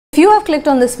If you have clicked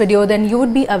on this video, then you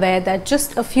would be aware that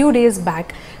just a few days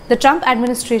back, the Trump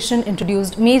administration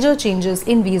introduced major changes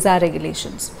in visa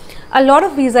regulations. A lot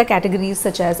of visa categories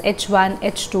such as H1,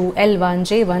 H2, L1,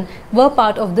 J1 were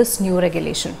part of this new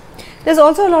regulation. There's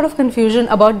also a lot of confusion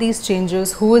about these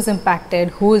changes, who is impacted,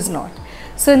 who is not.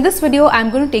 So in this video, I'm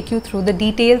going to take you through the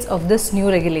details of this new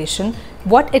regulation,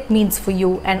 what it means for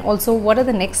you, and also what are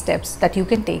the next steps that you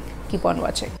can take. Keep on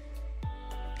watching.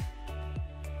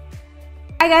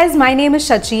 Hi guys, my name is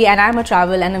Shachi and I'm a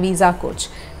travel and a visa coach.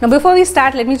 Now before we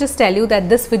start, let me just tell you that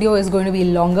this video is going to be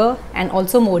longer and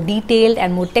also more detailed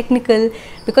and more technical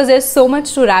because there's so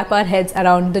much to wrap our heads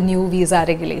around the new visa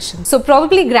regulation. So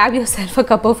probably grab yourself a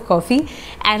cup of coffee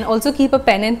and also keep a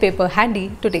pen and paper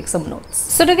handy to take some notes.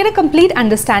 So to get a complete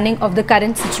understanding of the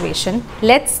current situation,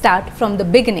 let's start from the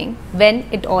beginning when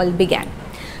it all began.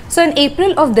 So in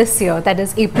April of this year, that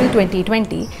is April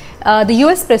 2020, the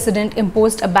US president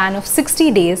imposed a ban of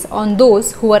 60 days on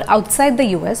those who were outside the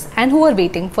US and who were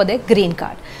waiting for their green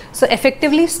card. So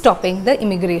effectively stopping the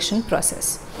immigration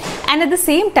process. And at the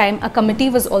same time, a committee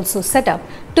was also set up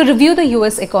to review the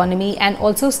US economy and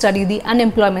also study the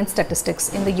unemployment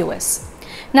statistics in the US.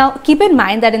 Now, keep in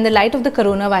mind that in the light of the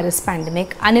coronavirus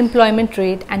pandemic, unemployment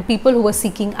rate and people who are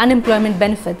seeking unemployment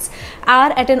benefits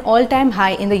are at an all-time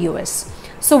high in the US.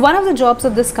 So one of the jobs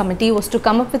of this committee was to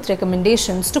come up with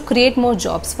recommendations to create more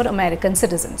jobs for American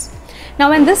citizens.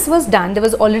 Now when this was done, there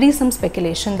was already some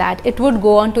speculation that it would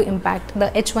go on to impact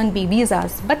the H1b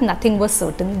visas, but nothing was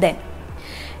certain then.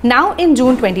 Now in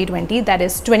June 2020, that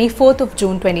is 24th of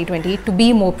June 2020 to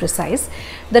be more precise,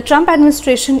 the Trump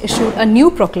administration issued a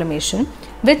new proclamation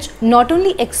which not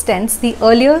only extends the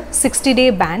earlier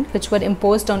 60-day ban which were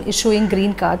imposed on issuing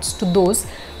green cards to those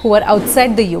who are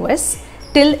outside the US,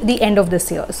 till the end of this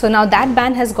year. So now that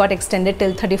ban has got extended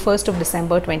till 31st of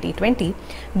December 2020.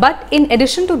 But in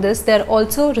addition to this, there are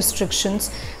also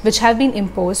restrictions which have been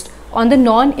imposed on the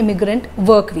non-immigrant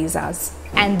work visas.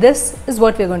 And this is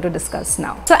what we're going to discuss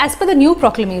now. So as per the new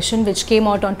proclamation which came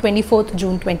out on 24th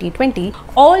June 2020,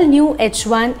 all new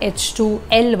H1, H2,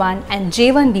 L1 and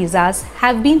J1 visas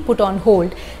have been put on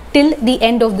hold till the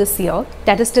end of this year,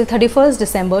 that is till 31st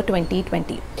December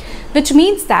 2020. Which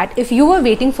means that if you were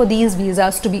waiting for these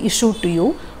visas to be issued to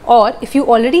you, or if you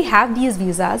already have these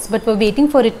visas but were waiting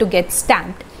for it to get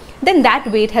stamped, then that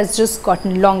wait has just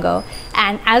gotten longer,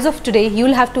 and as of today you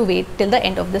will have to wait till the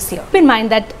end of this year. Keep in mind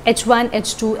that H1,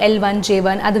 H2, L1,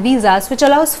 J1 are the visas which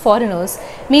allows foreigners,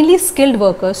 mainly skilled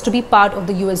workers, to be part of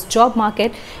the US job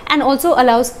market and also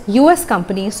allows US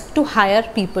companies to hire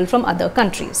people from other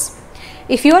countries.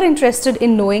 If you are interested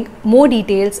in knowing more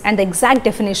details and the exact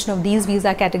definition of these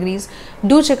visa categories,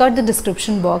 do check out the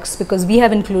description box because we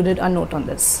have included a note on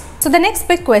this. So the next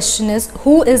big question is,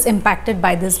 who is impacted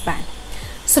by this ban?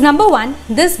 So number one,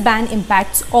 this ban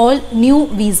impacts all new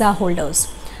visa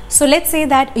holders. So let's say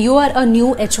that you are a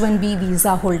new H1b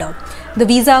visa holder. The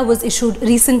visa was issued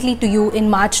recently to you in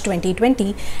March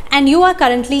 2020 and you are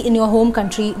currently in your home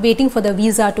country waiting for the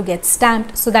visa to get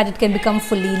stamped so that it can become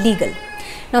fully legal.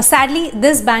 Now sadly,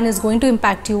 this ban is going to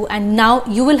impact you and now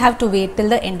you will have to wait till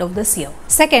the end of this year.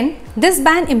 Second, this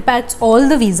ban impacts all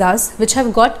the visas which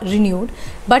have got renewed,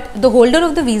 but the holder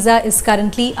of the visa is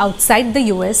currently outside the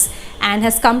US and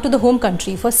has come to the home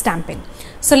country for stamping.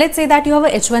 So let's say that you have a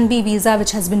H1b visa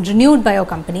which has been renewed by your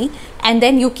company and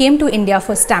then you came to India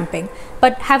for stamping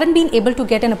but haven't been able to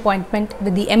get an appointment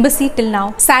with the embassy till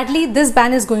now. Sadly, this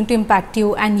ban is going to impact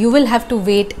you and you will have to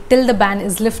wait till the ban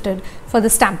is lifted for the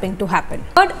stamping to happen.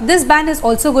 But this ban is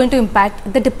also going to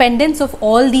impact the dependents of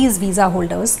all these visa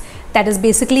holders, that is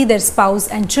basically their spouse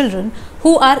and children,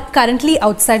 who are currently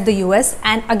outside the US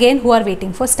and again who are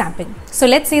waiting for stamping. So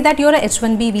let's say that you're a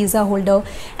H1b visa holder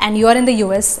and you're in the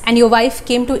US and your wife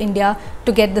came to India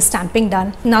to get the stamping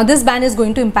done. Now this ban is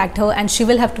going to impact her and she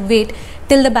will have to wait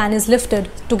till the ban is lifted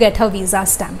to get her visa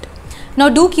stamped. Now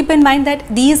do keep in mind that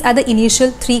these are the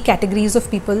initial three categories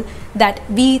of people that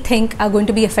we think are going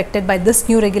to be affected by this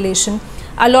new regulation.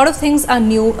 A lot of things are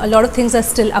new, a lot of things are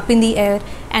still up in the air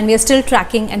and we are still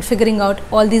tracking and figuring out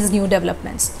all these new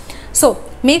developments. So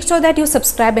make sure that you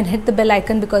subscribe and hit the bell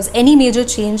icon because any major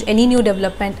change, any new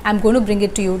development, I'm going to bring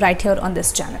it to you right here on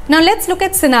this channel. Now let's look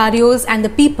at scenarios and the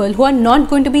people who are not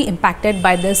going to be impacted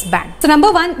by this ban. So number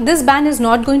one, this ban is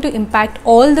not going to impact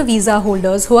all the visa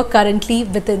holders who are currently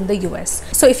within the US.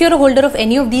 So if you're a holder of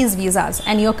any of these visas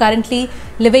and you're currently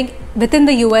living within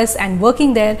the US and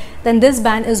working there, then this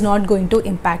ban is not going to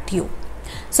impact you.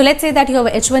 So let's say that you have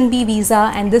a H1b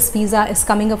visa and this visa is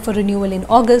coming up for renewal in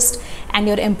August and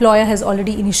your employer has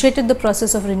already initiated the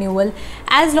process of renewal.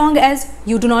 As long as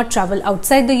you do not travel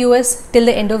outside the US till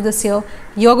the end of this year,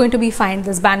 you're going to be fine.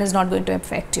 This ban is not going to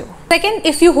affect you. Second,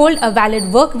 if you hold a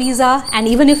valid work visa and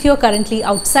even if you're currently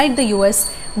outside the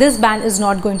US, this ban is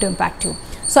not going to impact you.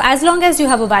 So as long as you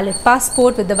have a valid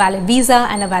passport with a valid visa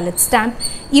and a valid stamp,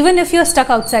 even if you're stuck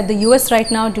outside the US right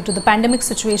now due to the pandemic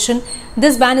situation,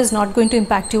 this ban is not going to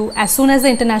impact you. As soon as the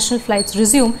international flights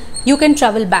resume, you can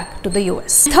travel back to the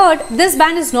US. Third, this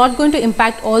ban is not going to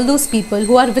impact all those people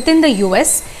who are within the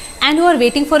US and who are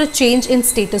waiting for a change in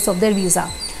status of their visa.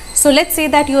 So let's say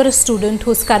that you're a student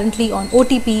who's currently on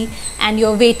OTP and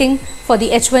you're waiting for the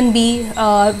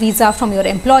H1b visa from your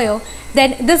employer.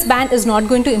 Then this ban is not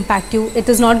going to impact you. It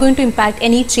is not going to impact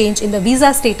any change in the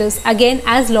visa status, again,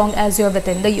 as long as you're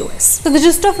within the US. So the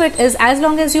gist of it is, as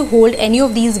long as you hold any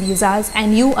of these visas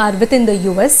and you are within the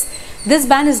US, this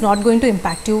ban is not going to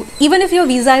impact you. Even if your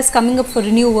visa is coming up for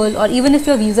renewal or even if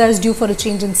your visa is due for a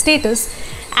change in status,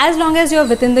 as long as you're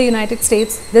within the United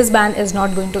States, this ban is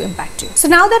not going to impact you. So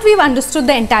now that we've understood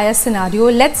the entire scenario,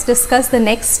 let's discuss the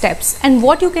next steps and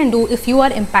what you can do if you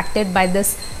are impacted by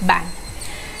this ban.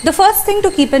 The first thing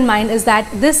to keep in mind is that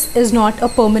this is not a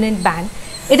permanent ban.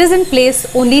 It is in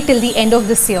place only till the end of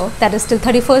this year, that is till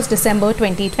 31st December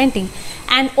 2020,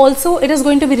 and also it is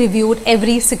going to be reviewed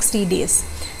every 60 days.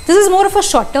 This is more of a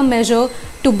short-term measure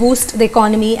to boost the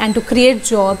economy and to create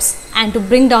jobs and to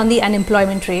bring down the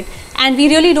unemployment rate, and we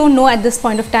really don't know at this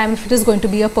point of time if it is going to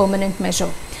be a permanent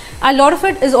measure. A lot of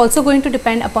it is also going to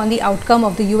depend upon the outcome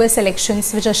of the US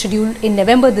elections, which are scheduled in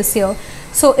November this year.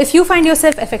 So if you find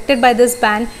yourself affected by this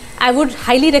ban, I would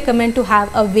highly recommend to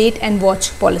have a wait and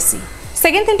watch policy.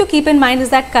 Second thing to keep in mind is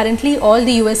that currently all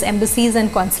the US embassies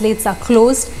and consulates are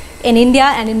closed in India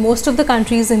and in most of the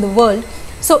countries in the world.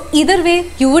 So either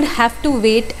way, you would have to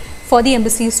wait for the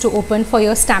embassies to open for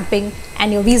your stamping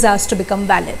and your visas to become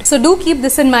valid. So do keep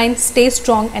this in mind, stay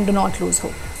strong and do not lose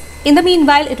hope. In the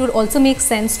meanwhile, it would also make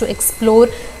sense to explore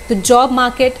the job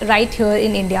market right here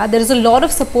in India. There is a lot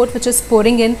of support which is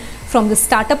pouring in from the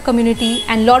startup community,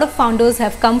 and a lot of founders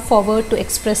have come forward to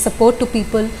express support to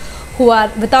people who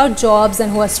are without jobs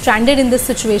and who are stranded in this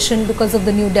situation because of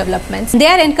the new developments. They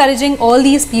are encouraging all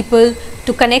these people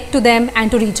to connect to them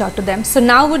and to reach out to them. So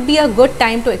now would be a good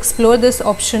time to explore this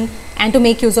option and to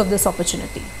make use of this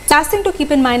opportunity. Last thing to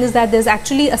keep in mind is that there's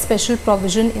actually a special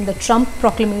provision in the Trump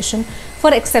proclamation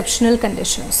for exceptional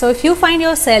conditions. So if you find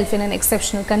yourself in an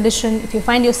exceptional condition, if you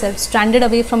find yourself stranded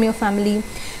away from your family,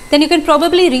 then you can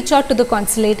probably reach out to the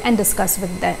consulate and discuss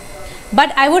with them.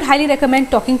 But I would highly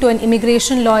recommend talking to an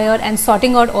immigration lawyer and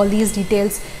sorting out all these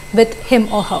details with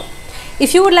him or her.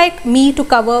 If you would like me to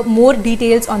cover more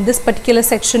details on this particular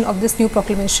section of this new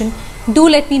proclamation, do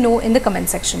let me know in the comment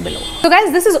section below. So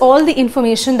guys, this is all the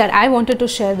information that I wanted to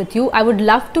share with you. I would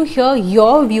love to hear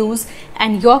your views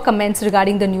and your comments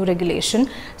regarding the new regulation.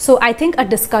 So I think a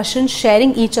discussion,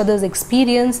 sharing each other's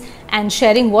experience and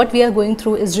sharing what we are going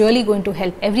through is really going to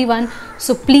help everyone.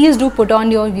 So please do put on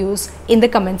your views in the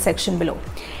comment section below.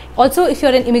 Also, if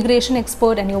you're an immigration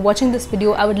expert and you're watching this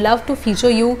video, I would love to feature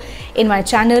you in my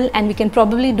channel and we can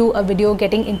probably do a video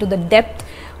getting into the depth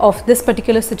of this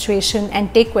particular situation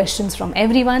and take questions from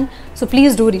everyone. So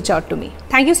please do reach out to me.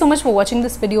 Thank you so much for watching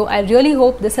this video. I really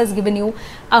hope this has given you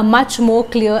a much more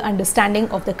clear understanding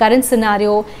of the current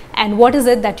scenario and what is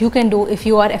it that you can do if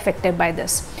you are affected by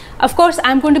this. Of course,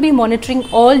 I'm going to be monitoring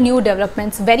all new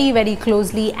developments very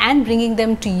closely and bringing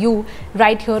them to you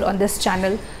right here on this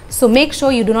channel. So make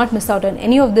sure you do not miss out on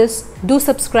any of this. Do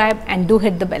subscribe and do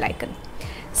hit the bell icon.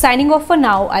 Signing off for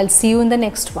now. I'll see you in the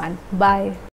next one. Bye.